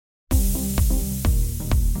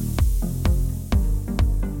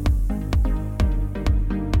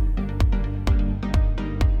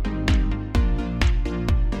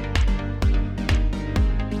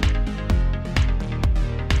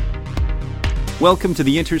Welcome to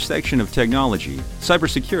the intersection of technology,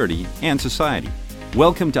 cybersecurity, and society.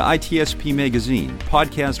 Welcome to ITSP Magazine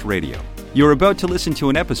Podcast Radio. You're about to listen to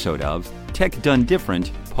an episode of Tech Done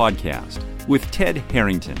Different Podcast with Ted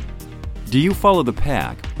Harrington. Do you follow the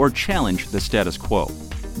pack or challenge the status quo?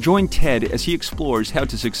 Join Ted as he explores how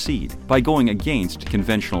to succeed by going against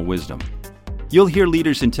conventional wisdom. You'll hear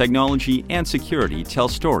leaders in technology and security tell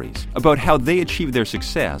stories about how they achieve their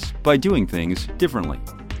success by doing things differently.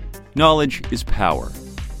 Knowledge is power.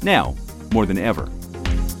 Now, more than ever.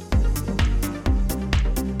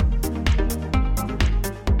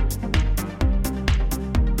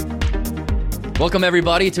 Welcome,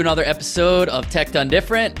 everybody, to another episode of Tech Done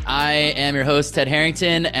Different. I am your host, Ted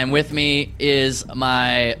Harrington, and with me is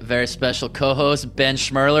my very special co-host, Ben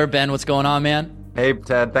Schmerler. Ben, what's going on, man? Hey,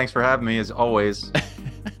 Ted. Thanks for having me, as always.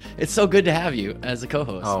 It's so good to have you as a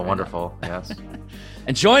co-host. Oh, wonderful. Yes.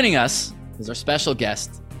 And joining us is our special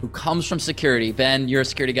guest who comes from security. Ben, you're a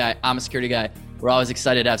security guy. I'm a security guy. We're always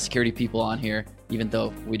excited to have security people on here, even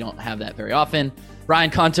though we don't have that very often. Brian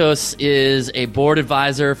Contos is a board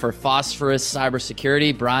advisor for Phosphorus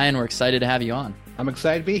Cybersecurity. Brian, we're excited to have you on. I'm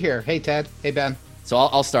excited to be here. Hey, Ted. Hey, Ben. So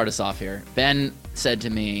I'll start us off here. Ben said to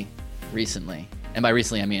me recently, and by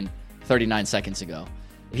recently I mean 39 seconds ago,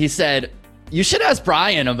 he said, you should ask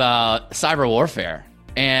Brian about cyber warfare.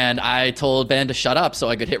 And I told Ben to shut up so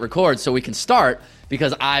I could hit record so we can start,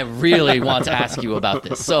 because I really want to ask you about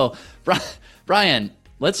this. So, Brian,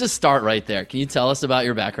 let's just start right there. Can you tell us about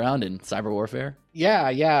your background in cyber warfare?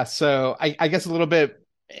 Yeah. So I guess a little bit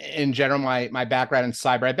in general, my background in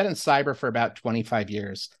cyber. I've been in cyber for about 25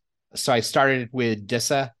 years. So I started with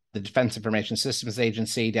DISA, the Defense Information Systems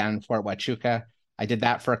Agency down in Fort Huachuca. I did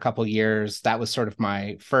that for a couple of years. That was sort of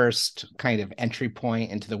my first kind of entry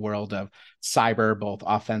point into the world of cyber, both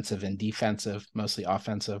offensive and defensive, mostly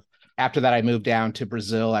offensive. After that, I moved down to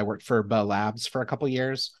Brazil. I worked for Bell Labs for a couple of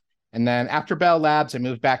years. And then after Bell Labs, I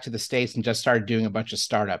moved back to the States and just started doing a bunch of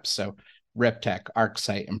startups. So Riptech,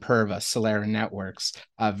 ArcSight, Imperva, Solera Networks,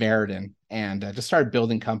 Veriton, and just started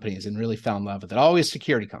building companies and really fell in love with it. Always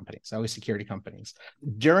security companies.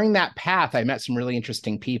 During that path, I met some really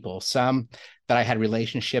interesting people. Some that I had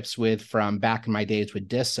relationships with from back in my days with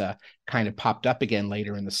DISA kind of popped up again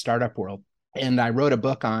later in the startup world. And I wrote a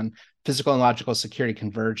book on physical and logical security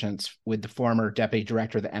convergence with the former deputy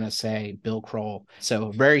director of the NSA, Bill Kroll. So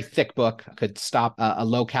a very thick book, could stop a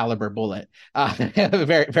low caliber bullet,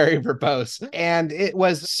 very, very verbose. And it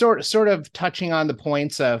was sort of touching on the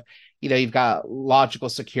points of, you've got logical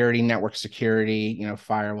security, network security,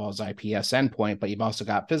 firewalls, IPS endpoint, but you've also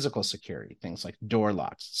got physical security, things like door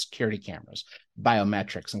locks, security cameras,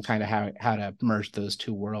 biometrics, and kind of how to merge those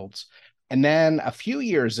two worlds. And then a few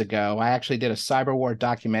years ago, I actually did a cyber war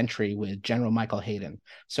documentary with General Michael Hayden,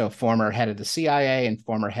 so former head of the CIA and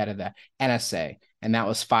former head of the NSA, and that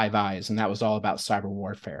was Five Eyes, and that was all about cyber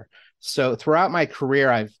warfare. So throughout my career,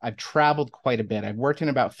 I've traveled quite a bit. I've worked in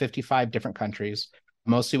about 55 different countries,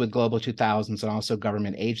 mostly with Global 2000s and also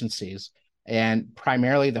government agencies. And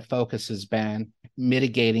primarily the focus has been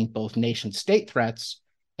mitigating both nation state threats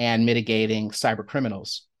and mitigating cyber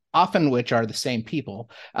criminals, often which are the same people,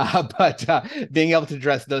 but being able to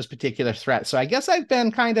address those particular threats. So I guess I've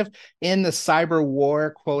been kind of in the cyber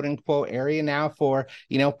war, quote unquote, area now for,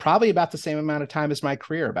 probably about the same amount of time as my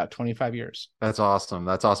career, about 25 years. That's awesome.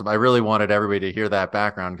 I really wanted everybody to hear that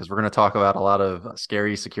background, because we're going to talk about a lot of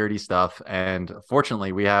scary security stuff. And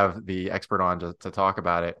fortunately, we have the expert on to talk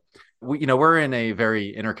about it. We're in a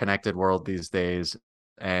very interconnected world these days.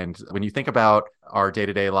 And when you think about our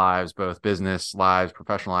day-to-day lives, both business lives,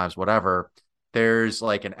 professional lives, whatever, there's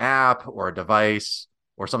like an app or a device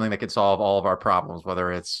or something that can solve all of our problems,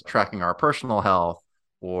 whether it's tracking our personal health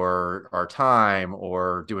or our time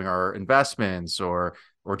or doing our investments or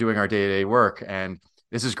doing our day-to-day work. And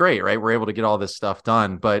this is great, right? We're able to get all this stuff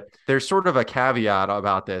done, but there's sort of a caveat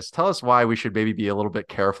about this. Tell us why we should maybe be a little bit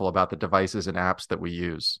careful about the devices and apps that we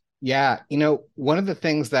use. Yeah. One of the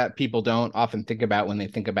things that people don't often think about when they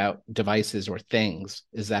think about devices or things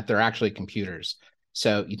is that they're actually computers.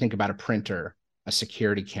 So you think about a printer, a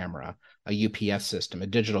security camera, a UPS system, a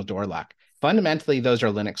digital door lock. Fundamentally, those are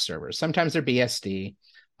Linux servers. Sometimes they're BSD.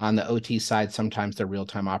 On the OT side, sometimes they're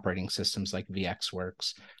real-time operating systems like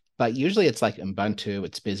VxWorks. But usually it's like Ubuntu,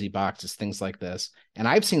 it's BusyBox, it's things like this. And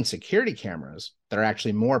I've seen security cameras that are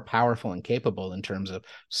actually more powerful and capable in terms of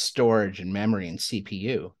storage and memory and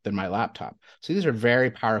CPU than my laptop. So these are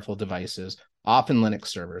very powerful devices, often Linux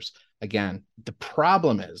servers. Again, the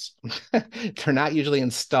problem is they're not usually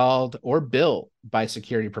installed or built by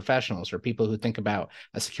security professionals or people who think about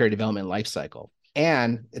a security development lifecycle.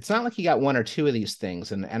 And it's not like you got one or two of these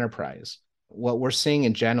things in the enterprise. what we're seeing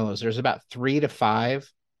in general is there's about 3 to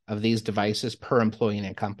 5 of these devices per employee in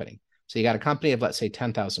a company. So you got a company of, let's say,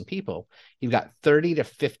 10,000 people. You've got 30 to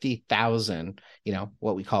 50,000,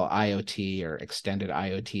 what we call IoT or extended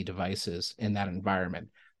IoT devices in that environment,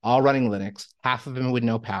 all running Linux, half of them with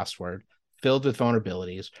no password, filled with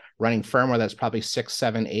vulnerabilities, running firmware that's probably 6,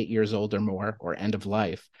 7, 8 years old or more, or end of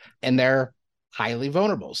life. And they're highly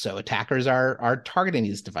vulnerable. So attackers are targeting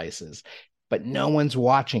these devices, but no one's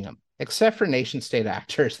watching them, except for nation state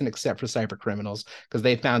actors and except for cyber criminals, because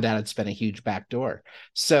they found out it's been a huge backdoor.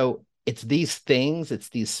 So it's these things, it's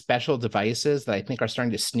these special devices that I think are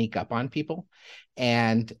starting to sneak up on people,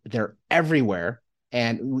 and they're everywhere.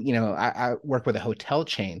 And, I work with a hotel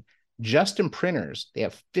chain. Just in printers, they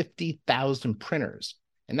have 50,000 printers.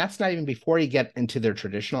 And that's not even before you get into their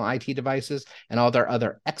traditional IT devices and all their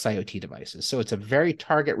other XIoT devices. So it's a very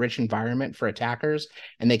target-rich environment for attackers,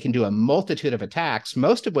 and they can do a multitude of attacks,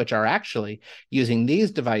 most of which are actually using these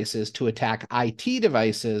devices to attack IT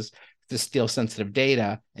devices to steal sensitive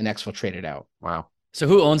data and exfiltrate it out. Wow. So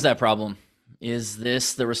who owns that problem? Is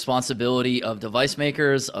this the responsibility of device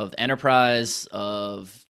makers, of enterprise,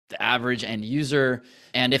 of the average end user?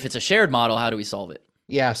 And if it's a shared model, how do we solve it?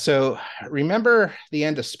 Yeah. So remember the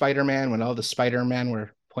end of Spider-Man when all the Spider-Man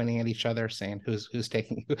were pointing at each other saying who's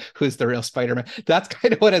who's the real Spider-Man? That's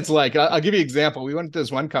kind of what it's like. I'll give you an example. We went to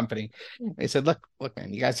this one company. They said, look,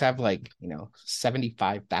 man, you guys have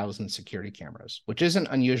 75,000 security cameras, which isn't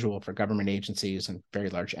unusual for government agencies and very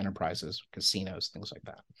large enterprises, casinos, things like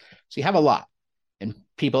that. So you have a lot. And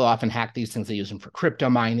people often hack these things. They use them for crypto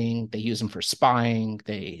mining. They use them for spying.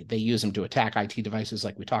 They use them to attack IT devices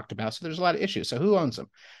like we talked about. So there's a lot of issues. So who owns them?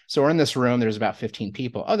 So we're in this room. There's about 15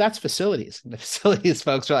 people. Oh, that's facilities. And the facilities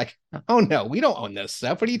folks are like, oh, no, we don't own this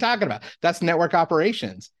stuff. What are you talking about? That's network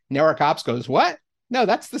operations. Network ops goes, what? No,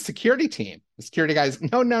 that's the security team. The security guys,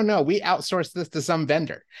 no, we outsource this to some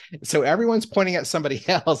vendor. So everyone's pointing at somebody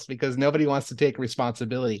else because nobody wants to take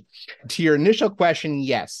responsibility. To your initial question,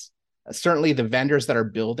 yes. Certainly the vendors that are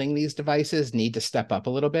building these devices need to step up a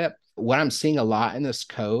little bit. What I'm seeing a lot in this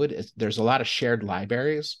code is there's a lot of shared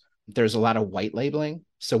libraries. There's a lot of white labeling.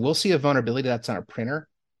 So we'll see a vulnerability that's on a printer.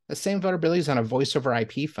 The same vulnerability is on a voice over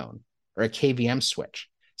IP phone or a KVM switch.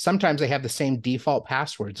 Sometimes they have the same default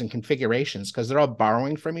passwords and configurations because they're all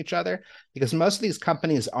borrowing from each other, because most of these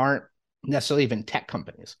companies aren't necessarily even tech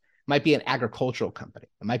companies. It might be an agricultural company.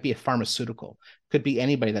 It might be a pharmaceutical. It could be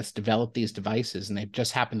anybody that's developed these devices and they've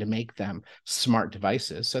just happened to make them smart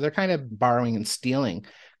devices. So they're kind of borrowing and stealing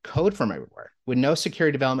code from everywhere with no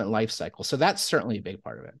security development lifecycle. So that's certainly a big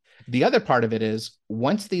part of it. The other part of it is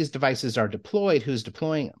once these devices are deployed, who's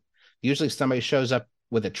deploying them? Usually somebody shows up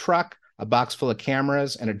with a truck, a box full of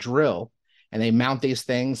cameras, and a drill, and they mount these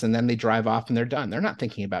things and then they drive off and they're done. They're not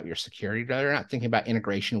thinking about your security. They're not thinking about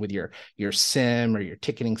integration with your SIM or your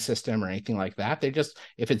ticketing system or anything like that. They just,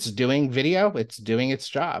 if it's doing video, it's doing its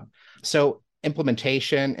job. So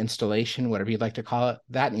implementation, installation, whatever you'd like to call it,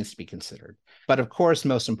 that needs to be considered. But of course,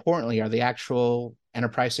 most importantly are the actual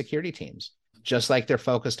enterprise security teams. Just like they're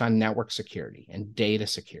focused on network security and data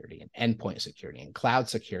security and endpoint security and cloud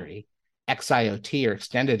security, XIoT or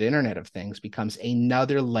extended Internet of Things becomes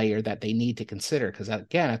another layer that they need to consider. Because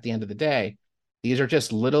again, at the end of the day, these are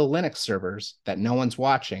just little Linux servers that no one's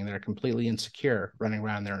watching that are completely insecure running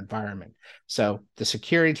around their environment. So the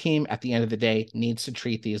security team at the end of the day needs to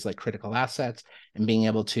treat these like critical assets and being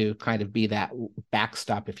able to kind of be that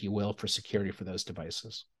backstop, if you will, for security for those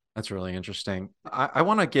devices. That's really interesting. I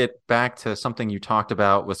want to get back to something you talked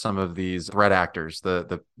about with some of these threat actors,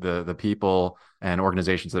 the people and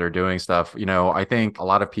organizations that are doing stuff. I think a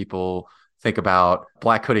lot of people think about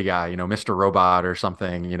black hoodie guy, Mr. Robot or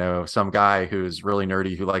something, some guy who's really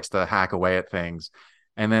nerdy who likes to hack away at things.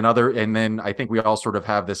 And then I think we all sort of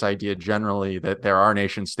have this idea generally that there are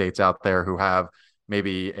nation states out there who have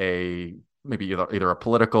maybe either a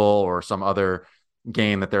political or some other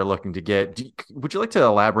gain that they're looking to get. Would you like to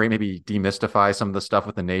elaborate, maybe demystify some of the stuff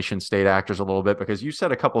with the nation state actors a little bit? Because you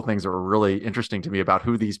said a couple of things that were really interesting to me about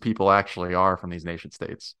who these people actually are from these nation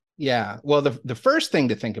states. Yeah. Well, the first thing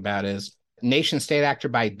to think about is nation state actor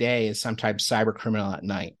by day is sometimes cyber criminal at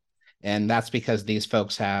night. And that's because these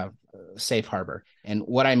folks have safe harbor. And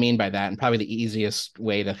what I mean by that, and probably the easiest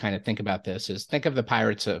way to kind of think about this is think of the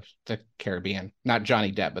Pirates of the Caribbean, not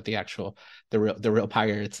Johnny Depp, but the real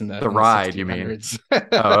pirates in the ride, you mean?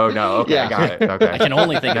 Oh, no. Okay. Yeah. Got it. Okay. I can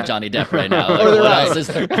only think of Johnny Depp right now. Like, what else is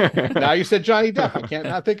there? Now you said Johnny Depp. I can't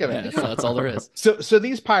not think of it. Yeah, so that's all there is. So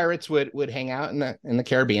these pirates would hang out in the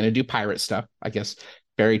Caribbean and do pirate stuff, I guess,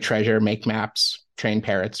 bury treasure, make maps, train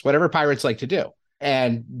parrots, whatever pirates like to do.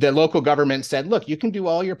 And the local government said, look, you can do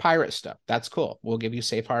all your pirate stuff. That's cool. We'll give you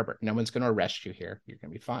safe harbor. No one's going to arrest you here. You're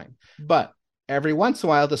going to be fine. But every once in a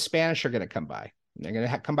while, the Spanish are going to come by. They're going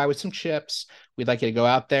to come by with some chips. We'd like you to go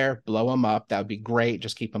out there, blow them up. That would be great.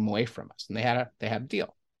 Just keep them away from us. And they had a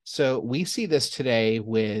deal. So we see this today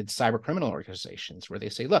with cyber criminal organizations where they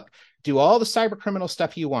say, look, do all the cyber criminal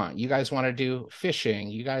stuff you want. You guys want to do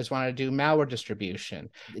phishing. You guys want to do malware distribution,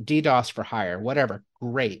 DDoS for hire, whatever.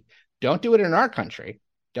 Great. Don't do it in our country.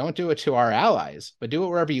 Don't do it to our allies, but do it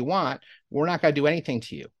wherever you want. We're not going to do anything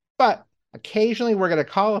to you. But occasionally we're going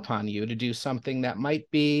to call upon you to do something that might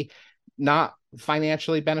be not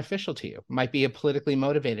financially beneficial to you. It might be a politically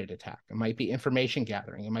motivated attack. It might be information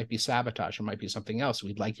gathering. It might be sabotage. It might be something else.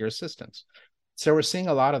 We'd like your assistance. So we're seeing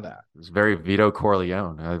a lot of that. It's very Vito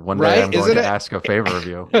Corleone. One day I'm going to ask a favor of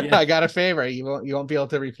you. I got a favor. You won't be able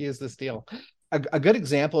to refuse this deal. A good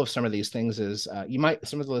example of some of these things is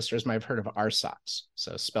some of the listeners might have heard of RSOCs.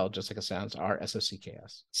 So spelled just like it sounds,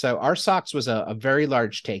 RSOCKS. So RSOCs was a very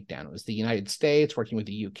large takedown. It was the United States working with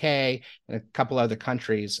the UK and a couple other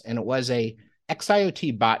countries. And it was a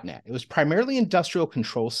XIoT botnet. It was primarily industrial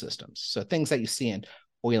control systems. So things that you see in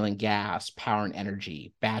oil and gas, power and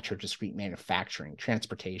energy, batch or discrete manufacturing,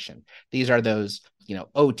 transportation. These are those,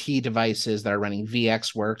 OT devices that are running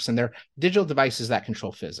VxWorks, and they're digital devices that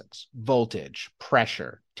control physics, voltage,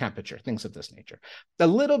 pressure, temperature, things of this nature. A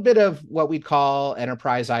little bit of what we call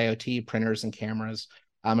enterprise IoT, printers and cameras,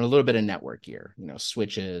 and a little bit of network gear,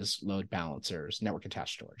 switches, load balancers, network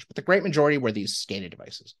attached storage. But the great majority were these SCADA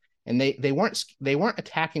devices. And they weren't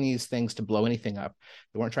attacking these things to blow anything up.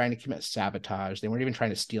 They weren't trying to commit sabotage. They weren't even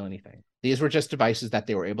trying to steal anything. These were just devices that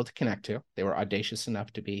they were able to connect to. They were audacious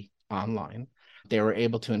enough to be online. They were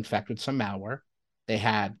able to infect with some malware. They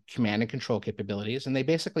had command and control capabilities, and they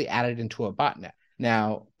basically added into a botnet.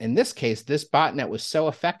 Now, in this case, this botnet was so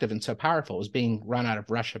effective and so powerful, it was being run out of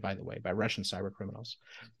Russia, by the way, by Russian cyber criminals,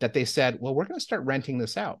 that they said, well, we're going to start renting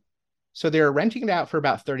this out. So they were renting it out for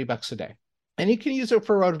about $30 a day. And you can use it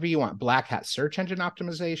for whatever you want. Black hat search engine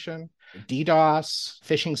optimization, DDoS,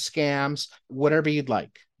 phishing scams, whatever you'd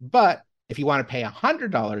like. But if you want to pay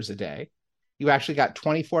 $100 a day, you actually got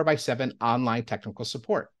 24/7 online technical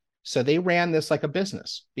support. So they ran this like a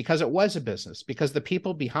business because it was a business, because the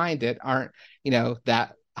people behind it aren't,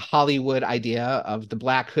 that Hollywood idea of the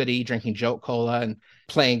black hoodie drinking joke cola and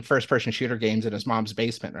playing first-person shooter games in his mom's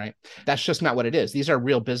basement, right? That's just not what it is. These are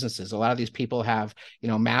real businesses. A lot of these people have,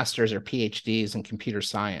 masters or PhDs in computer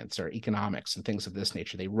science or economics and things of this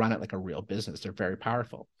nature. They run it like a real business. They're very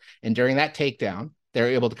powerful. And during that takedown, they're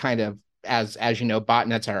able to kind of, as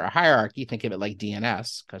botnets are a hierarchy, think of it like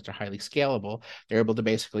DNS because they're highly scalable. They're able to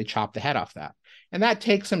basically chop the head off that. And that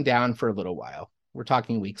takes them down for a little while. We're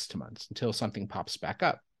talking weeks to months until something pops back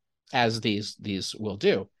up, as these will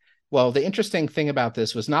do. Well, the interesting thing about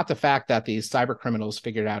this was not the fact that these cyber criminals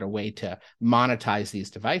figured out a way to monetize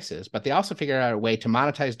these devices, but they also figured out a way to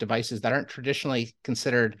monetize devices that aren't traditionally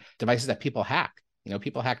considered devices that people hack.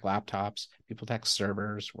 People hack laptops, people hack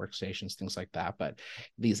servers, workstations, things like that. But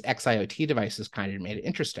these XIoT devices kind of made it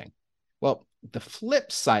interesting. Well, the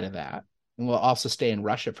flip side of that, and we'll also stay in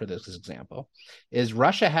Russia for this example, is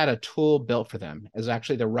Russia had a tool built for them. It was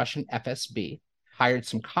actually the Russian FSB hired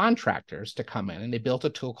some contractors to come in, and they built a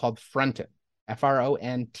tool called Frontan,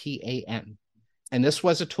 Frontan. And this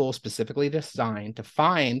was a tool specifically designed to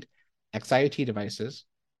find XIoT devices,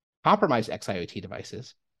 compromise XIoT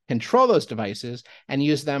devices, control those devices, and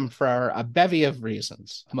use them for a bevy of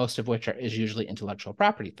reasons, most of which is usually intellectual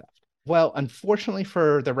property theft. Well, unfortunately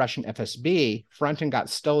for the Russian FSB, Frontan got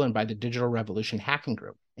stolen by the Digital Revolution hacking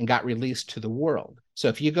group and got released to the world. So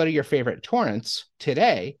if you go to your favorite torrents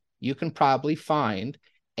today, you can probably find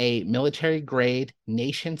a military-grade,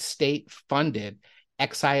 nation-state funded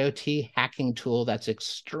XIoT hacking tool that's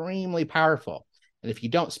extremely powerful. And if you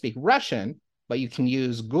don't speak Russian, but you can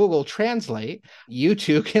use Google Translate, you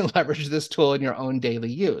too can leverage this tool in your own daily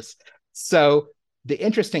use. So the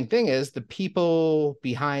interesting thing is the people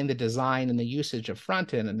behind the design and the usage of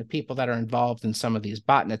Frontan and the people that are involved in some of these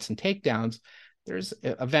botnets and takedowns, there's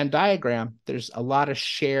a Venn diagram. There's a lot of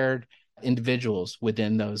shared individuals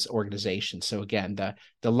within those organizations. So again,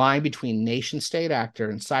 the line between nation state actor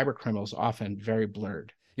and cyber criminals often very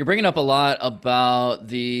blurred. You're bringing up a lot about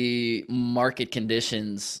the market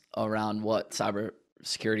conditions around what cyber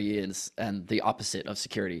security is and the opposite of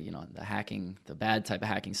security, the hacking, the bad type of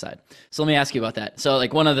hacking side. So let me ask you about that. So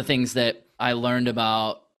like one of the things that I learned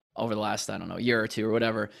about over the last, I don't know, year or two or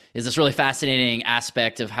whatever, is this really fascinating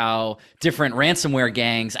aspect of how different ransomware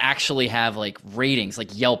gangs actually have like ratings,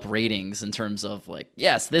 like Yelp ratings, in terms of like,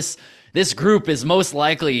 yes, this group is most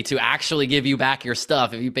likely to actually give you back your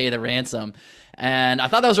stuff if you pay the ransom. And I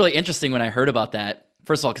thought that was really interesting when I heard about that.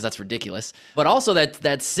 First of all, because that's ridiculous, but also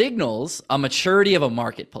that signals a maturity of a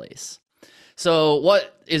marketplace. So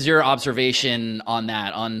what is your observation on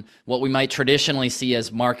that, on what we might traditionally see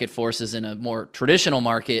as market forces in a more traditional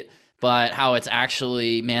market, but how it's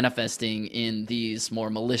actually manifesting in these more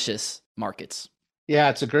malicious markets? Yeah,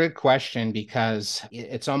 it's a great question because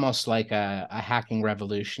it's almost like a hacking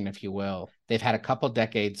revolution, if you will. They've had a couple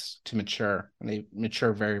decades to mature, and they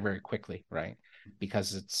mature very, very quickly, right?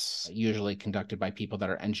 Because it's usually conducted by people that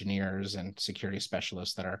are engineers and security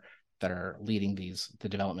specialists that are leading the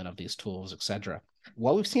development of these tools, et cetera.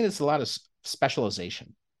 What we've seen is a lot of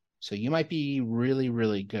specialization. So you might be really,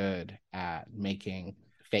 really good at making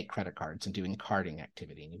fake credit cards and doing carding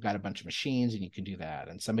activity. And you've got a bunch of machines and you can do that.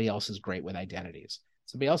 And somebody else is great with identities.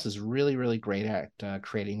 Somebody else is really, really great at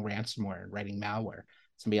creating ransomware and writing malware.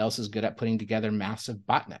 Somebody else is good at putting together massive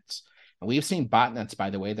botnets. And we've seen botnets, by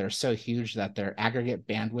the way, that are so huge that their aggregate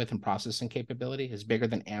bandwidth and processing capability is bigger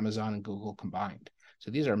than Amazon and Google combined.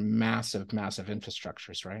 So these are massive, massive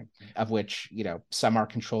infrastructures, right? Of which, some are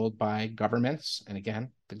controlled by governments. And again,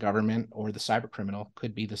 the government or the cyber criminal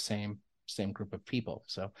could be the same group of people.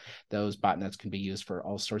 So those botnets can be used for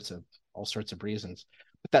all sorts of reasons.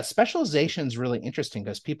 But that specialization is really interesting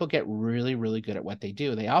because people get really, really good at what they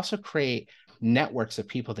do. They also create networks of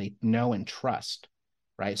people they know and trust,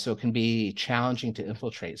 right? So it can be challenging to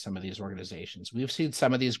infiltrate some of these organizations. We've seen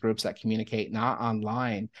some of these groups that communicate not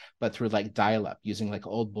online, but through like dial-up, using like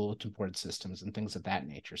old bulletin board systems and things of that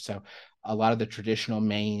nature. So a lot of the traditional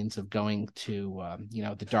means of going to,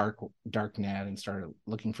 the dark net and start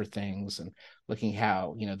looking for things and looking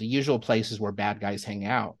how, the usual places where bad guys hang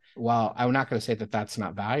out. While I'm not going to say that that's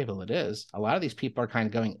not valuable, it is. A lot of these people are kind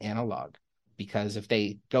of going analog. Because if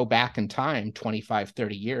they go back in time 25,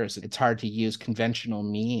 30 years, it's hard to use conventional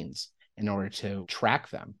means in order to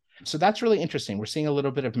track them. So that's really interesting. We're seeing a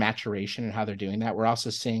little bit of maturation in how they're doing that. We're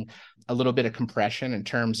also seeing a little bit of compression in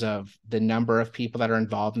terms of the number of people that are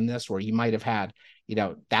involved in this, where you might have had,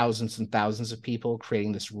 thousands and thousands of people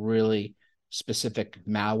creating this really specific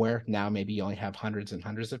malware. Now maybe you only have hundreds and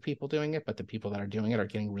hundreds of people doing it, but the people that are doing it are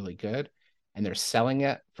getting really good. And they're selling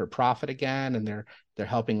it for profit again, and they're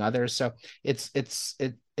helping others. So it's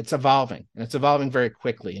evolving, and it's evolving very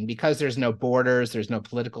quickly. And because there's no borders, there's no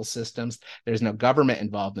political systems, there's no government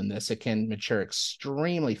involved in this, it can mature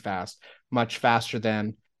extremely fast, much faster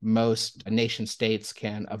than most nation states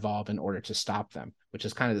can evolve in order to stop them, which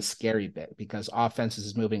is kind of the scary bit, because offense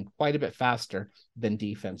is moving quite a bit faster than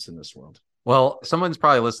defense in this world. Well, someone's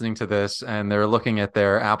probably listening to this and they're looking at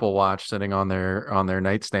their Apple Watch sitting on their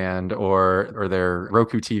nightstand or their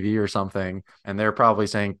Roku TV or something, and they're probably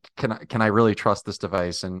saying, "Can I really trust this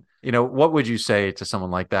device?" And what would you say to someone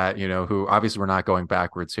like that? Who obviously we're not going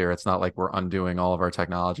backwards here. It's not like we're undoing all of our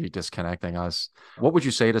technology, disconnecting us. What would you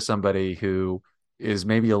say to somebody who is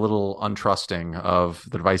maybe a little untrusting of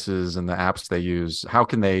the devices and the apps they use? How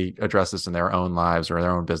can they address this in their own lives or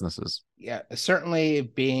their own businesses? Yeah, certainly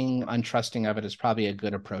being untrusting of it is probably a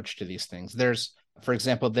good approach to these things. For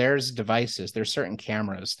example, there's certain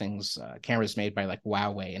cameras, cameras made by like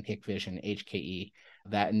Huawei and Hikvision, HKE,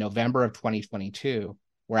 that in November of 2022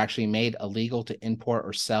 were actually made illegal to import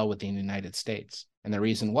or sell within the United States. And the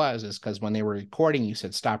reason is because when they were recording, you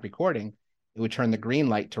said stop recording, it would turn the green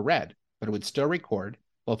light to red, but it would still record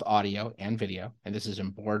both audio and video. And this is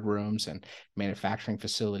in boardrooms and manufacturing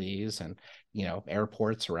facilities and,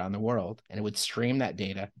 airports around the world. And it would stream that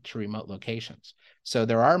data to remote locations. So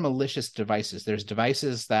there are malicious devices. There's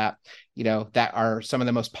devices that, that are some of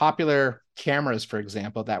the most popular cameras, for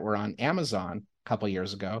example, that were on Amazon a couple of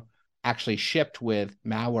years ago, actually shipped with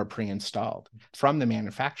malware pre-installed from the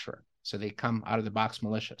manufacturer. So they come out of the box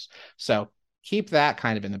malicious. So keep that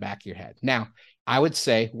kind of in the back of your head. Now, I would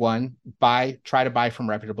say, one, try to buy from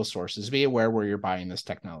reputable sources. Be aware where you're buying this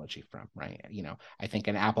technology from, right? I think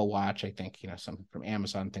an Apple Watch, I think, some from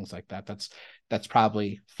Amazon, things like that. That's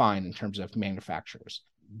probably fine in terms of manufacturers.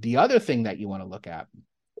 The other thing that you want to look at,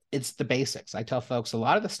 it's the basics. I tell folks a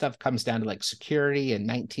lot of the stuff comes down to like security in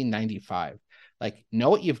 1995. Like, know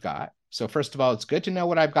what you've got. So first of all, it's good to know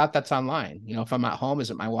what I've got that's online. If I'm at home,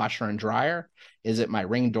 is it my washer and dryer? Is it my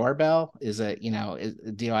Ring doorbell? Is it,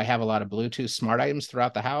 do I have a lot of Bluetooth smart items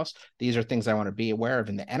throughout the house? These are things I want to be aware of.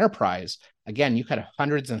 In the enterprise, again, you could have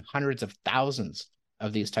hundreds and hundreds of thousands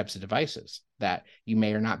of these types of devices that you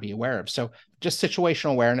may or not be aware of. So just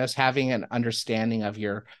situational awareness, having an understanding of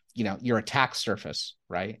your attack surface,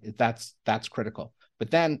 right? That's critical.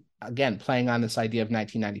 But then again, playing on this idea of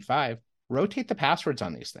 1995, rotate the passwords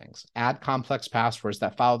on these things, add complex passwords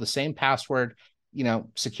that follow the same password,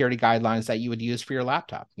 security guidelines that you would use for your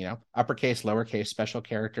laptop, uppercase, lowercase, special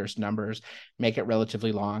characters, numbers, make it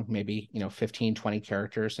relatively long, maybe, 15, 20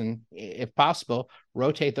 characters. And if possible,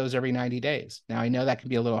 rotate those every 90 days. Now, I know that can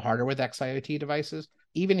be a little harder with XIoT devices.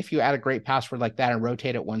 Even if you add a great password like that and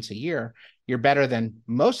rotate it once a year, you're better than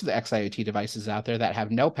most of the XIoT devices out there that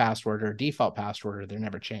have no password or default password, or they're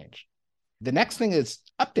never changed. The next thing is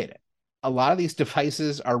update it. A lot of these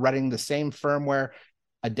devices are running the same firmware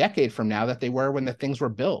a decade from now that they were when the things were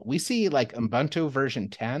built. We see like Ubuntu version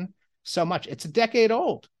 10 so much. It's a decade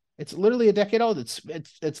old. It's literally a decade old.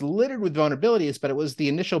 It's littered with vulnerabilities, but it was the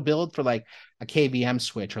initial build for like a KVM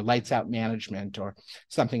switch or lights out management or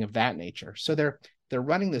something of that nature. So they're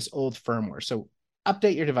running this old firmware. So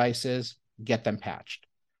update your devices, get them patched.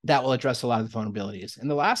 That will address a lot of the vulnerabilities. And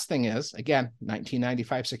the last thing is, again,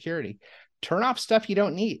 1995 security. Turn off stuff you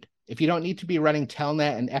don't need. If you don't need to be running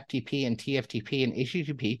Telnet and FTP and TFTP and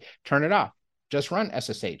HTTP, turn it off. Just run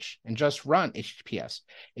SSH and just run HTTPS.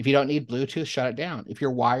 If you don't need Bluetooth, shut it down. If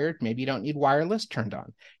you're wired, maybe you don't need wireless turned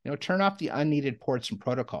on. Turn off the unneeded ports and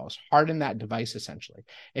protocols. Harden that device essentially.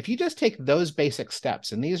 If you just take those basic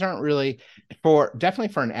steps, and these aren't really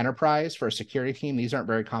definitely for an enterprise, for a security team, these aren't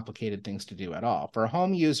very complicated things to do at all. For a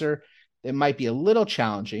home user, it might be a little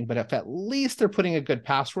challenging, but if at least they're putting a good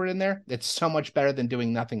password in there, it's so much better than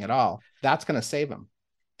doing nothing at all. That's going to save them.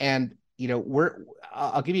 And,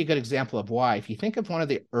 I'll give you a good example of why. If you think of one of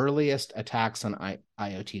the earliest attacks on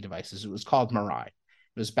IoT devices, it was called Mirai. It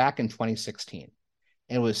was back in 2016.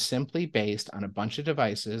 And it was simply based on a bunch of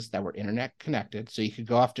devices that were internet connected. So you could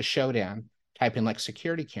go off to Shodan, type in like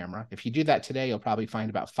security camera. If you do that today, you'll probably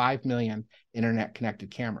find about 5 million internet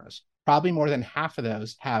connected cameras. Probably more than half of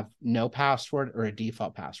those have no password or a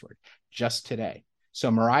default password just today. So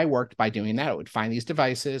Mirai worked by doing that. It would find these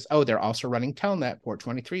devices. Oh, they're also running Telnet. Port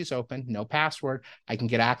 23 is open. No password. I can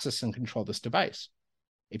get access and control this device.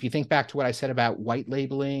 If you think back to what I said about white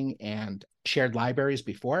labeling and shared libraries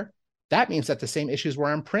before, that means that the same issues were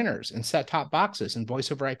on printers and set-top boxes and voice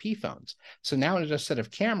over IP phones. So now in a set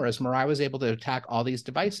of cameras, Mirai was able to attack all these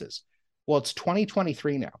devices. Well, it's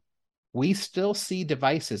 2023 now. We still see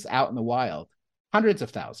devices out in the wild, hundreds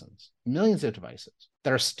of thousands, millions of devices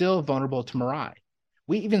that are still vulnerable to Mirai.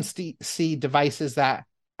 We even see devices that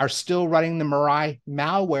are still running the Mirai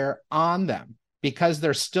malware on them because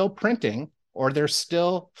they're still printing or they're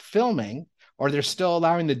still filming or they're still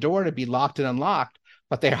allowing the door to be locked and unlocked,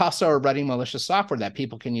 but they also are running malicious software that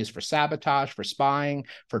people can use for sabotage, for spying,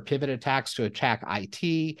 for pivot attacks, to attack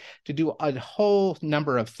IT, to do a whole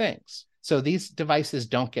number of things. So these devices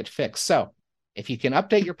don't get fixed. So if you can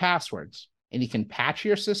update your passwords and you can patch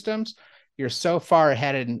your systems, you're so far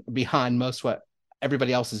ahead and behind most what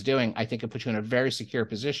everybody else is doing. I think it puts you in a very secure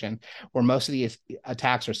position where most of these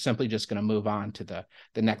attacks are simply just going to move on to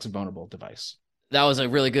the next vulnerable device. That was a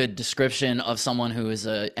really good description of someone who is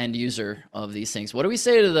an end user of these things. What do we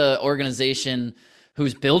say to the organization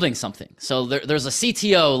who's building something? So there's a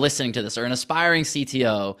CTO listening to this, or an aspiring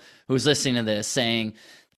CTO who's listening to this saying,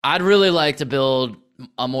 I'd really like to build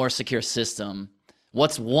a more secure system.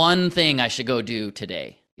 What's one thing I should go do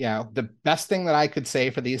today? Yeah, the best thing that I could say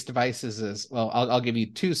for these devices is, well, I'll give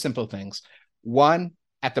you two simple things. One,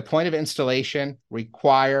 at the point of installation,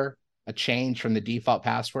 require a change from the default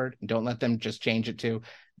password. Don't let them just change it to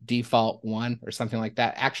default 1 or something like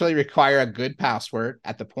that. Actually require a good password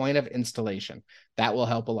at the point of installation. That will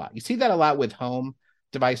help a lot. You see that a lot with home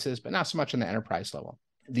devices, but not so much on the enterprise level.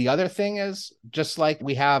 The other thing is, just like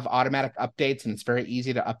we have automatic updates and it's very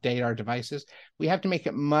easy to update our devices, we have to make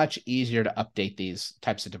it much easier to update these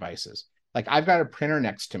types of devices. Like I've got a printer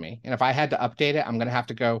next to me, and if I had to update it, I'm going to have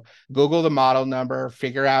to go Google the model number,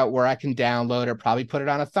 figure out where I can download it, probably put it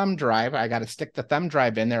on a thumb drive. I got to stick the thumb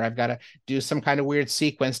drive in there. I've got to do some kind of weird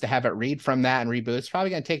sequence to have it read from that and reboot. It's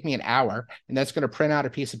probably going to take me an hour, and that's going to print out a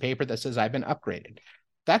piece of paper that says I've been upgraded.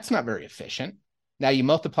 That's not very efficient. Now you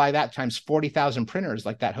multiply that times 40,000 printers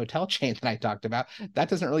like that hotel chain that I talked about. That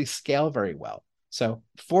doesn't really scale very well. So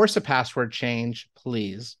force a password change,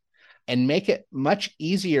 please, and make it much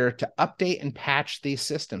easier to update and patch these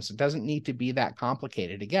systems. It doesn't need to be that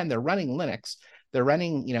complicated. Again, they're running Linux. They're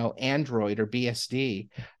running, Android or BSD.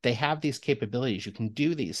 They have these capabilities. You can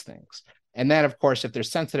do these things. And then, of course, if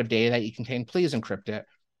there's sensitive data that you contain, please encrypt it.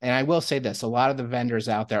 And I will say this, a lot of the vendors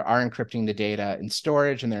out there are encrypting the data in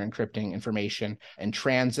storage, and they're encrypting information in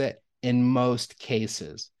transit in most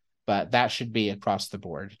cases. but that should be across the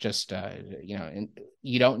board. Just, and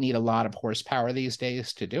you don't need a lot of horsepower these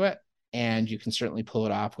days to do it. And you can certainly pull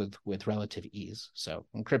it off with relative ease. So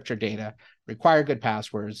encrypt your data, require good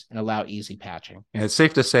passwords, and allow easy patching. And it's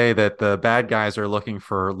safe to say that the bad guys are looking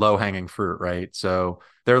for low-hanging fruit, right? So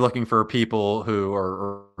they're looking for people who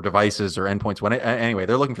are or devices or endpoints. Anyway,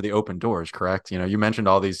 they're looking for the open doors, correct? You mentioned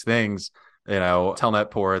all these things,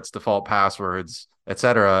 telnet ports, default passwords,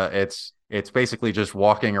 etc. It's basically just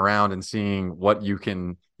walking around and seeing what you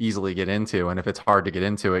can easily get into. And if it's hard to get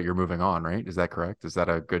into it, you're moving on, right? Is that correct? Is that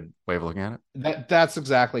a good way of looking at it? That's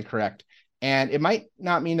exactly correct. And it might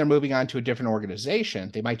not mean they're moving on to a different organization.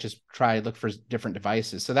 They might just try to look for different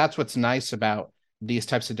devices. So that's what's nice about these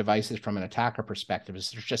types of devices from an attacker perspective, is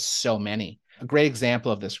there's just so many. A great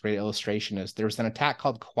example of this, great illustration, is there was an attack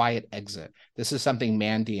called Quiet Exit. This is something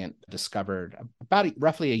Mandiant discovered about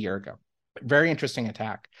roughly a year ago. Very interesting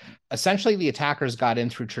attack. Essentially, the attackers got in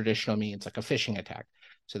through traditional means, like a phishing attack.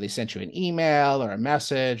 So they sent you an email or a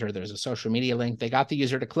message, or there's a social media link. They got the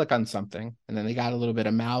user to click on something, and then they got a little bit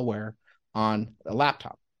of malware on a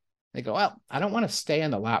laptop. They go, well, I don't want to stay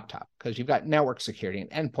on the laptop because you've got network security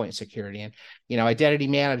and endpoint security and identity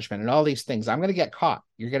management and all these things. I'm going to get caught.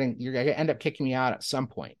 You're going to end up kicking me out at some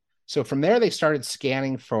point. So from there, they started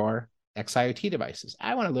scanning for XIoT devices.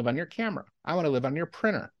 I want to live on your camera. I want to live on your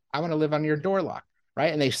printer. I want to live on your door lock,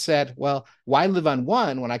 right? And they said, well, why live on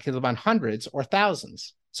one when I can live on hundreds or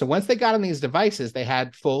thousands? So once they got on these devices, they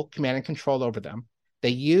had full command and control over them. They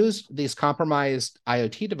used these compromised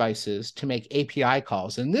IoT devices to make API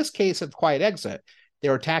calls. In this case of Quiet Exit, they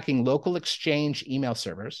were attacking local Exchange email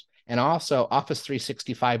servers and also Office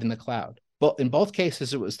 365 in the cloud. But in both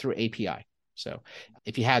cases, it was through API. So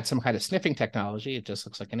if you had some kind of sniffing technology, it just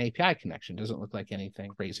looks like an API connection. It doesn't look like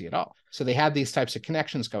anything crazy at all. So they had these types of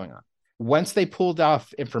connections going on. Once they pulled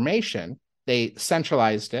off information, they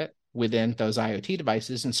centralized it within those IoT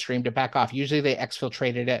devices and streamed it back off. Usually they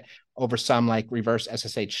exfiltrated it over some like reverse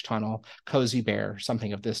SSH tunnel, Cozy Bear,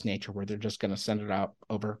 something of this nature, where they're just going to send it out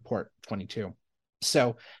over port 22.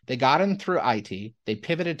 So they got in through IT, they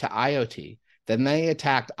pivoted to IoT, then they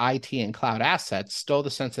attacked IT and cloud assets, stole the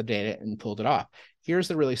sensitive data, and pulled it off. Here's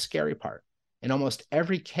the really scary part. In almost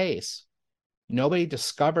every case, nobody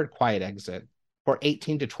discovered Quiet Exit for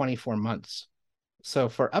 18 to 24 months. So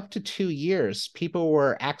for up to 2 years, people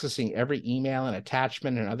were accessing every email and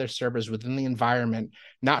attachment and other servers within the environment,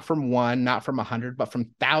 not from one, not from 100, but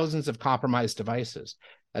from thousands of compromised devices.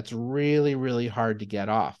 That's really, really hard to get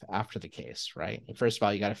off after the case, right? First of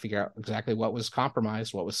all, you got to figure out exactly what was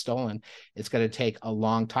compromised, what was stolen. It's going to take a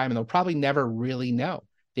long time, and they'll probably never really know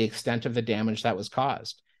the extent of the damage that was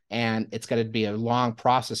caused. And it's going to be a long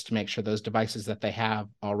process to make sure those devices that they have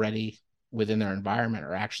already within their environment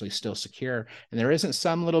are actually still secure. And there isn't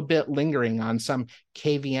some little bit lingering on some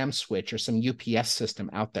KVM switch or some UPS system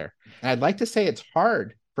out there. And I'd like to say it's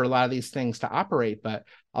hard for a lot of these things to operate, but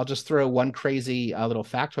I'll just throw one crazy little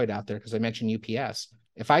factoid out there because I mentioned UPS.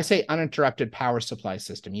 If I say uninterrupted power supply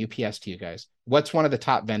system, UPS to you guys, what's one of the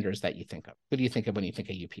top vendors that you think of? Who do you think of when you think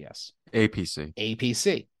of UPS? APC.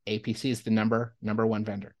 APC is the number one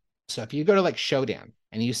vendor. So if you go to like Shodan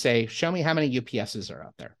and you say, show me how many UPSs are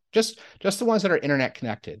out there, just the ones that are internet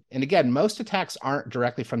connected. And again, most attacks aren't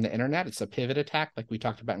directly from the internet. It's a pivot attack like we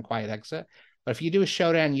talked about in Quiet Exit. But if you do a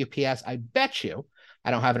Shodan UPS, I bet you,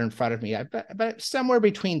 I don't have it in front of me, I bet somewhere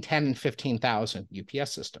between 10 and 15,000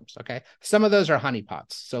 UPS systems, okay? Some of those are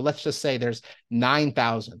honeypots. So let's just say there's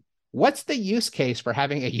 9,000. What's the use case for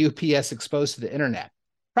having a UPS exposed to the internet?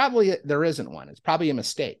 Probably there isn't one. It's probably a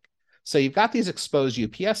mistake. So you've got these exposed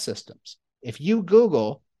UPS systems. If you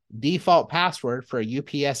Google default password for a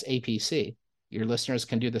UPS APC, your listeners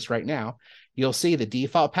can do this right now, you'll see the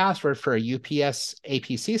default password for a UPS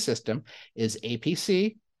APC system is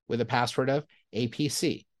APC with a password of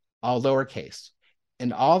APC, all lowercase.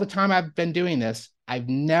 And all the time I've been doing this, I've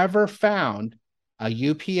never found a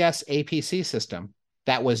UPS APC system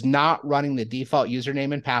that was not running the default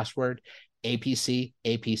username and password APC.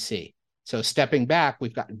 So stepping back,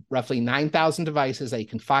 we've got roughly 9,000 devices that you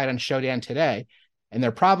can find on Shodan today. And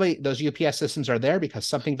they're probably, those UPS systems are there because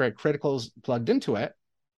something very critical is plugged into it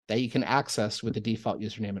that you can access with the default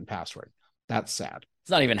username and password. That's sad.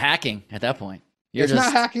 It's not even hacking at that point. It's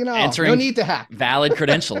not hacking at all. No need to hack. Valid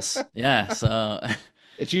credentials. Yeah. So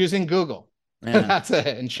it's using Google. Yeah. That's it.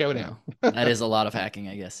 And Shodan. That is a lot of hacking,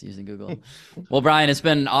 I guess, using Google. Well, Brian, it's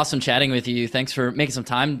been awesome chatting with you. Thanks for making some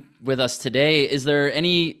time with us today. Is there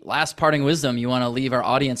any last parting wisdom you want to leave our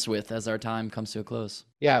audience with as our time comes to a close?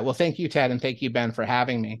 Yeah. Well, thank you, Ted. And thank you, Ben, for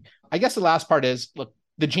having me. I guess the last part is, look,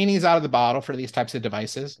 the genie's out of the bottle for these types of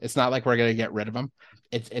devices. It's not like we're going to get rid of them.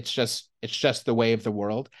 It's just the way of the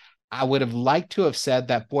world. I would have liked to have said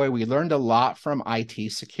that, boy, we learned a lot from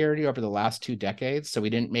IT security over the last 2 decades, so we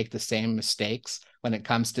didn't make the same mistakes when it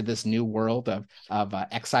comes to this new world of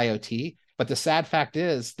XIoT. But the sad fact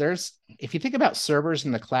is, if you think about servers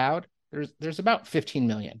in the cloud, there's about 15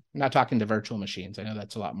 million. I'm not talking to virtual machines. I know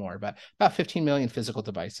that's a lot more, but about 15 million physical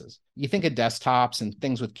devices. You think of desktops and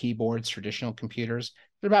things with keyboards, traditional computers,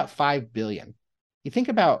 they're about 5 billion. You think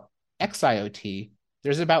about XIoT,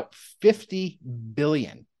 there's about 50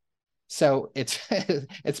 billion. So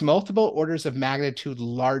it's multiple orders of magnitude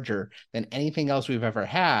larger than anything else we've ever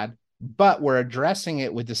had, but we're addressing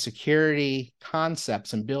it with the security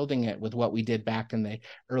concepts and building it with what we did back in the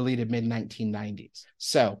early to mid 1990s.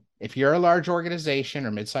 So if you're a large organization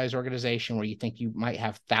or mid-sized organization where you think you might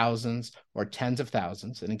have thousands or tens of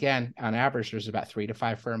thousands, and again, on average, there's about 3 to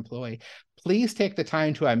 5 per employee, please take the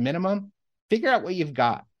time to, at minimum, figure out what you've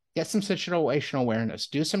got. Get some situational awareness,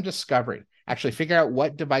 do some discovery, actually figure out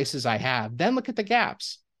what devices I have, then look at the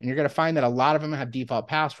gaps. And you're going to find that a lot of them have default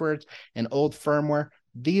passwords and old firmware.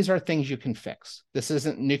 These are things you can fix. This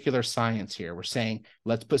isn't nuclear science here. We're saying,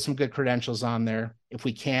 let's put some good credentials on there. If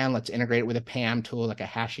we can, let's integrate it with a PAM tool like a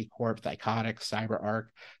HashiCorp, Thycotic, CyberArk.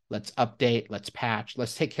 Let's update, let's patch,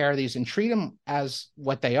 let's take care of these and treat them as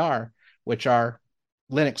what they are, which are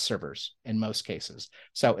Linux servers in most cases.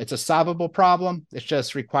 So it's a solvable problem. It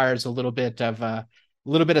just requires a little bit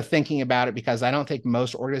of thinking about it, because I don't think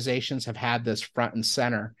most organizations have had this front and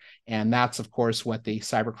center. And that's, of course, what the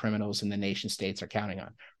cyber criminals and the nation states are counting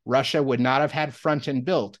on. Russia would not have had front end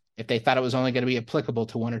built if they thought it was only going to be applicable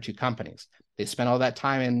to 1 or 2 companies. They spent all that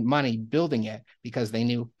time and money building it because they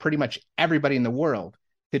knew pretty much everybody in the world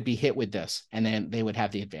could be hit with this, and then they would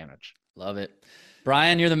have the advantage. Love it.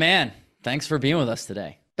 Brian, you're the man. Thanks for being with us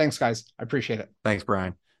today. Thanks, guys. I appreciate it. Thanks,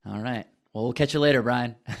 Brian. All right. Well, we'll catch you later,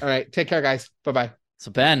 Brian. All right. Take care, guys. Bye-bye.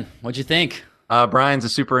 So Ben, what'd you think? Brian's a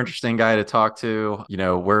super interesting guy to talk to. You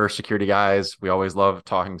know, we're security guys. We always love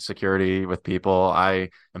talking security with people. I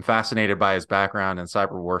am fascinated by his background in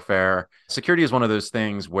cyber warfare. Security is one of those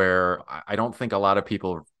things where I don't think a lot of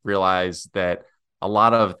people realize that a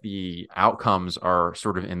lot of the outcomes are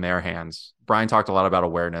sort of in their hands. Brian talked a lot about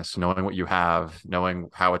awareness, knowing what you have, knowing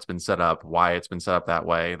how it's been set up, why it's been set up that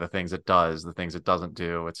way, the things it does, the things it doesn't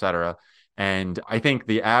do, et cetera. And I think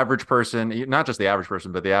the average person, not just the average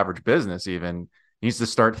person, but the average business even, needs to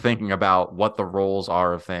start thinking about what the roles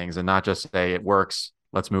are of things and not just say it works,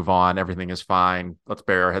 let's move on, everything is fine, let's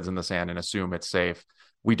bury our heads in the sand and assume it's safe.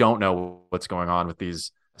 We don't know what's going on with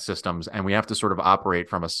these systems, and we have to sort of operate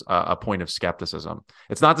from a point of skepticism.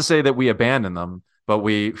 It's not to say that we abandon them, but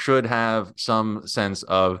we should have some sense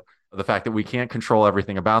of the fact that we can't control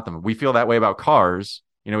everything about them. We feel that way about cars.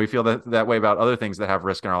 You know, we feel that way about other things that have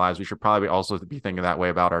risk in our lives. We should probably also be thinking that way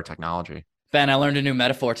about our technology. Ben, I learned a new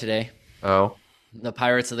metaphor today. Oh? The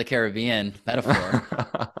Pirates of the Caribbean metaphor.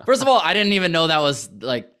 First of all, I didn't even know that was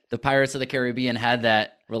like the Pirates of the Caribbean had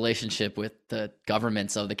that relationship with the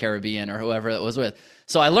governments of the Caribbean or whoever it was with.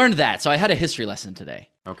 So I learned that. So I had a history lesson today.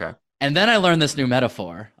 Okay. And then I learned this new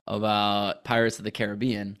metaphor about Pirates of the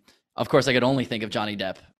Caribbean. Of course, I could only think of Johnny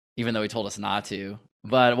Depp, even though he told us not to.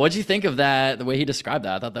 But what'd you think of that, the way he described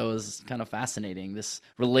that? I thought that was kind of fascinating, this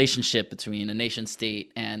relationship between a nation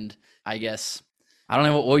state and, I guess, I don't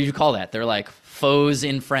know, what would you call that? They're like foes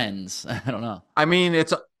in friends. I don't know. I mean,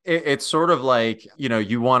 it's sort of like, you know,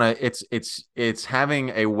 you want to, it's having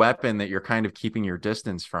a weapon that you're kind of keeping your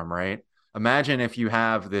distance from, right? Imagine if you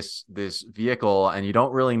have this vehicle and you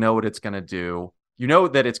don't really know what it's going to do. You know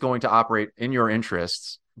that it's going to operate in your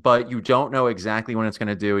interests, but you don't know exactly when it's going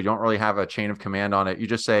to do. You don't really have a chain of command on it. You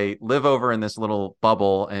just say, live over in this little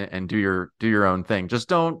bubble and do your own thing. Just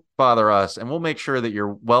don't bother us, and we'll make sure that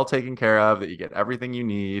you're well taken care of, that you get everything you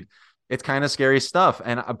need. It's kind of scary stuff.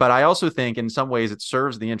 But I also think in some ways it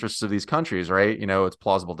serves the interests of these countries, right? You know, it's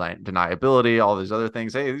plausible deniability, all these other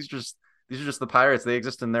things. Hey, these are just the pirates. They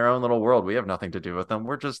exist in their own little world. We have nothing to do with them.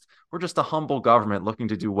 We're just a humble government looking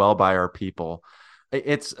to do well by our people.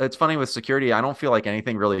 It's funny with security. I don't feel like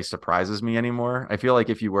anything really surprises me anymore. I feel like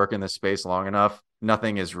if you work in this space long enough,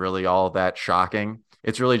 nothing is really all that shocking.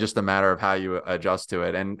 It's really just a matter of how you adjust to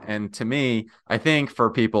it. And to me, I think for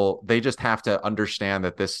people, they just have to understand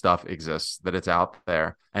that this stuff exists, that it's out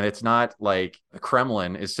there. And it's not like the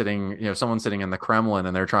Kremlin is sitting, you know, someone's sitting in the Kremlin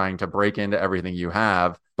and they're trying to break into everything you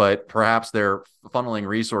have, but perhaps they're funneling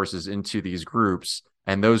resources into these groups.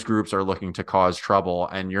 And those groups are looking to cause trouble,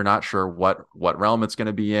 and you're not sure what realm it's going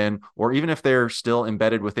to be in, or even if they're still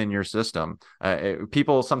embedded within your system.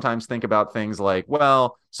 People sometimes think about things like,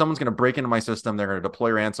 well, someone's going to break into my system, they're going to deploy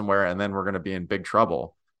ransomware, and then we're going to be in big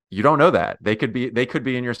trouble. You don't know that. They could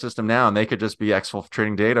be in your system now, and they could just be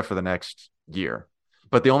exfiltrating data for the next year.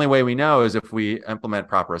 But the only way we know is if we implement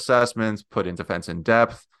proper assessments, put in defense in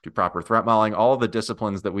depth, do proper threat modeling, all the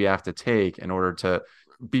disciplines that we have to take in order to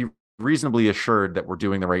be reasonably assured that we're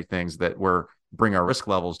doing the right things, that we're bring our risk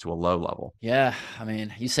levels to a low level. Yeah, I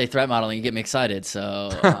mean, you say threat modeling, you get me excited. So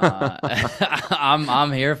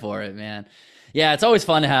I'm here for it, man. Yeah, it's always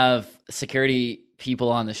fun to have security people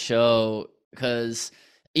on the show, because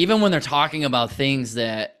even when they're talking about things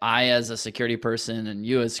that I, as a security person, and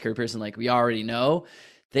you as a security person, like, we already know,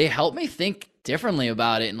 they help me think differently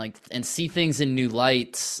about it and see things in new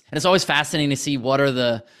lights. And it's always fascinating to see what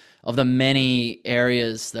are of the many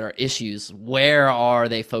areas that are issues, where are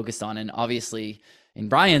they focused on? And obviously, in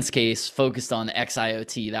Brian's case, focused on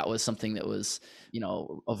XIoT. That was something that was,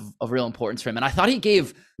 of real importance for him. And I thought he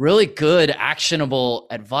gave really good, actionable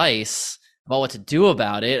advice about what to do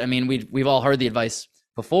about it. I mean, we've all heard the advice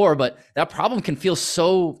before, but that problem can feel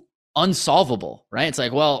so unsolvable, right? It's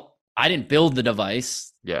like, well, I didn't build the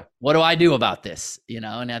device. Yeah. What do I do about this? And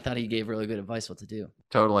I thought he gave really good advice what to do.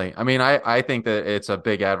 Totally. I mean, I think that it's a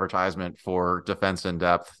big advertisement for defense in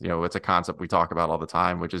depth. It's a concept we talk about all the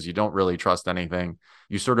time, which is you don't really trust anything.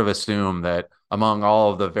 You sort of assume that among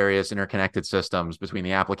all of the various interconnected systems between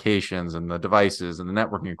the applications and the devices and the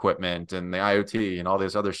networking equipment and the IoT and all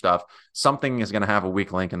this other stuff, something is going to have a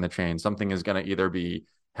weak link in the chain. Something is going to either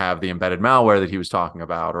have the embedded malware that he was talking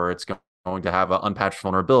about, or it's going to have an unpatched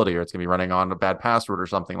vulnerability, or it's going to be running on a bad password or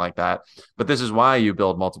something like that. But this is why you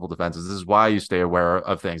build multiple defenses. This is why you stay aware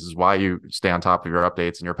of things. This is why you stay on top of your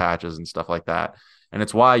updates and your patches and stuff like that. And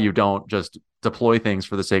it's why you don't just deploy things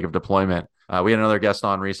for the sake of deployment. We had another guest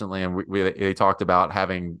on recently, and they talked about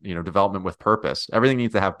having, development with purpose. Everything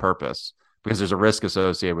needs to have purpose, because there's a risk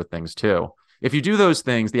associated with things too. If you do those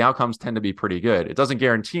things, the outcomes tend to be pretty good. It doesn't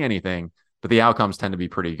guarantee anything, but the outcomes tend to be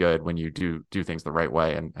pretty good when you do things the right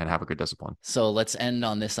way and have a good discipline. So let's end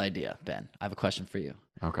on this idea, Ben. I have a question for you.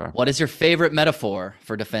 Okay. What is your favorite metaphor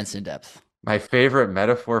for defense in depth? My favorite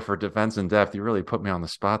metaphor for defense in depth? You really put me on the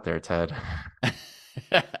spot there, Ted.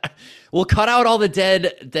 We'll cut out all the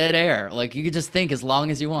dead air. Like, you could just think as long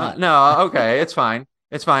as you want. No, okay. It's fine.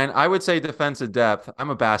 It's fine. I would say defense in depth. I'm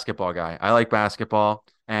a basketball guy. I like basketball.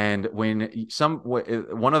 And one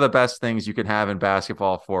of the best things you can have in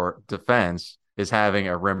basketball for defense is having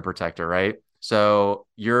a rim protector, right? So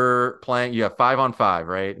you have 5-on-5,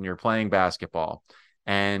 right? And you're playing basketball,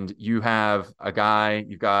 and you have a guy,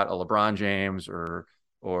 you've got a LeBron James or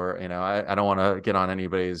I don't want to get on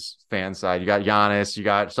anybody's fan side. You got Giannis, you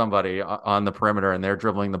got somebody on the perimeter, and they're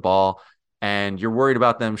dribbling the ball, and you're worried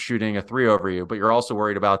about them shooting a 3 over you, but you're also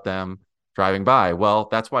worried about them driving by. Well,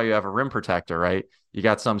 that's why you have a rim protector, right? You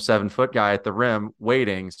got some 7-foot guy at the rim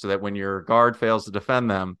waiting, so that when your guard fails to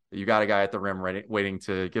defend them, you got a guy at the rim waiting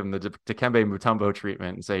to give them the Dikembe Mutombo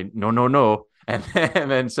treatment and say, no, and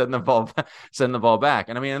then send the ball back.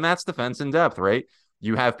 And I mean, and that's defense in depth, right?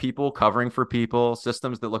 You have people covering for people,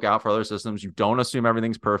 systems that look out for other systems. You don't assume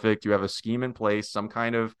everything's perfect. You have a scheme in place, some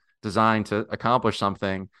kind of design to accomplish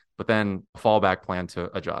something, but then a fallback plan to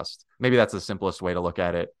adjust. Maybe that's the simplest way to look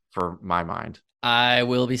at it for my mind. I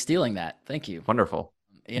will be stealing that. Thank you. Wonderful.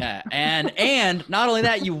 Yeah. And not only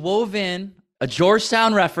that, you wove in a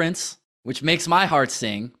Georgetown reference, which makes my heart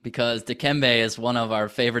sing, because Dikembe is one of our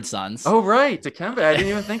favorite sons. Oh, right. Dikembe. I didn't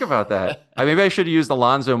even think about that. Maybe I should have used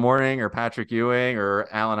Alonzo Mourning or Patrick Ewing or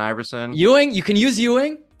Allen Iverson. Ewing. You can use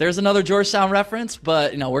Ewing. There's another Georgetown reference,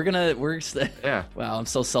 but yeah. Wow, I'm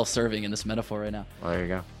so self-serving in this metaphor right now. Well, there you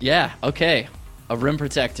go. Yeah. Okay. A rim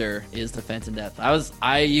protector is defense in depth.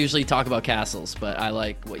 I usually talk about castles, but I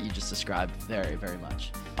like what you just described very, very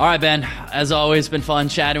much. All right, Ben, as always, been fun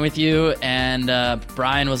chatting with you, and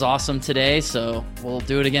Brian was awesome today, so we'll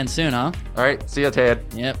do it again soon, huh? All right. See you, Ted.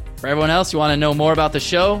 Yep. For everyone else, you want to know more about the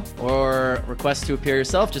show or request to appear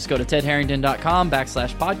yourself, just go to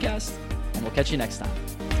tedharrington.com/podcast, and we'll catch you next time.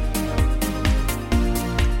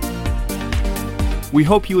 We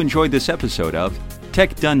hope you enjoyed this episode of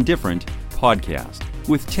Tech Done Different podcast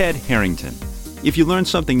with Ted Harrington. If you learned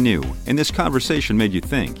something new and this conversation made you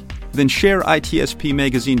think, then share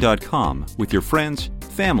itspmagazine.com with your friends,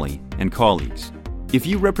 family, and colleagues. If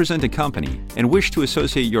you represent a company and wish to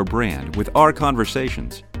associate your brand with our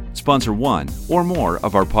conversations, sponsor one or more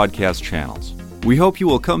of our podcast channels. We hope you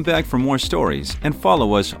will come back for more stories and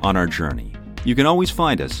follow us on our journey. You can always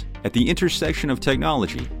find us at the intersection of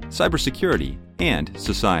technology, cybersecurity, and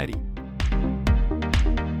society.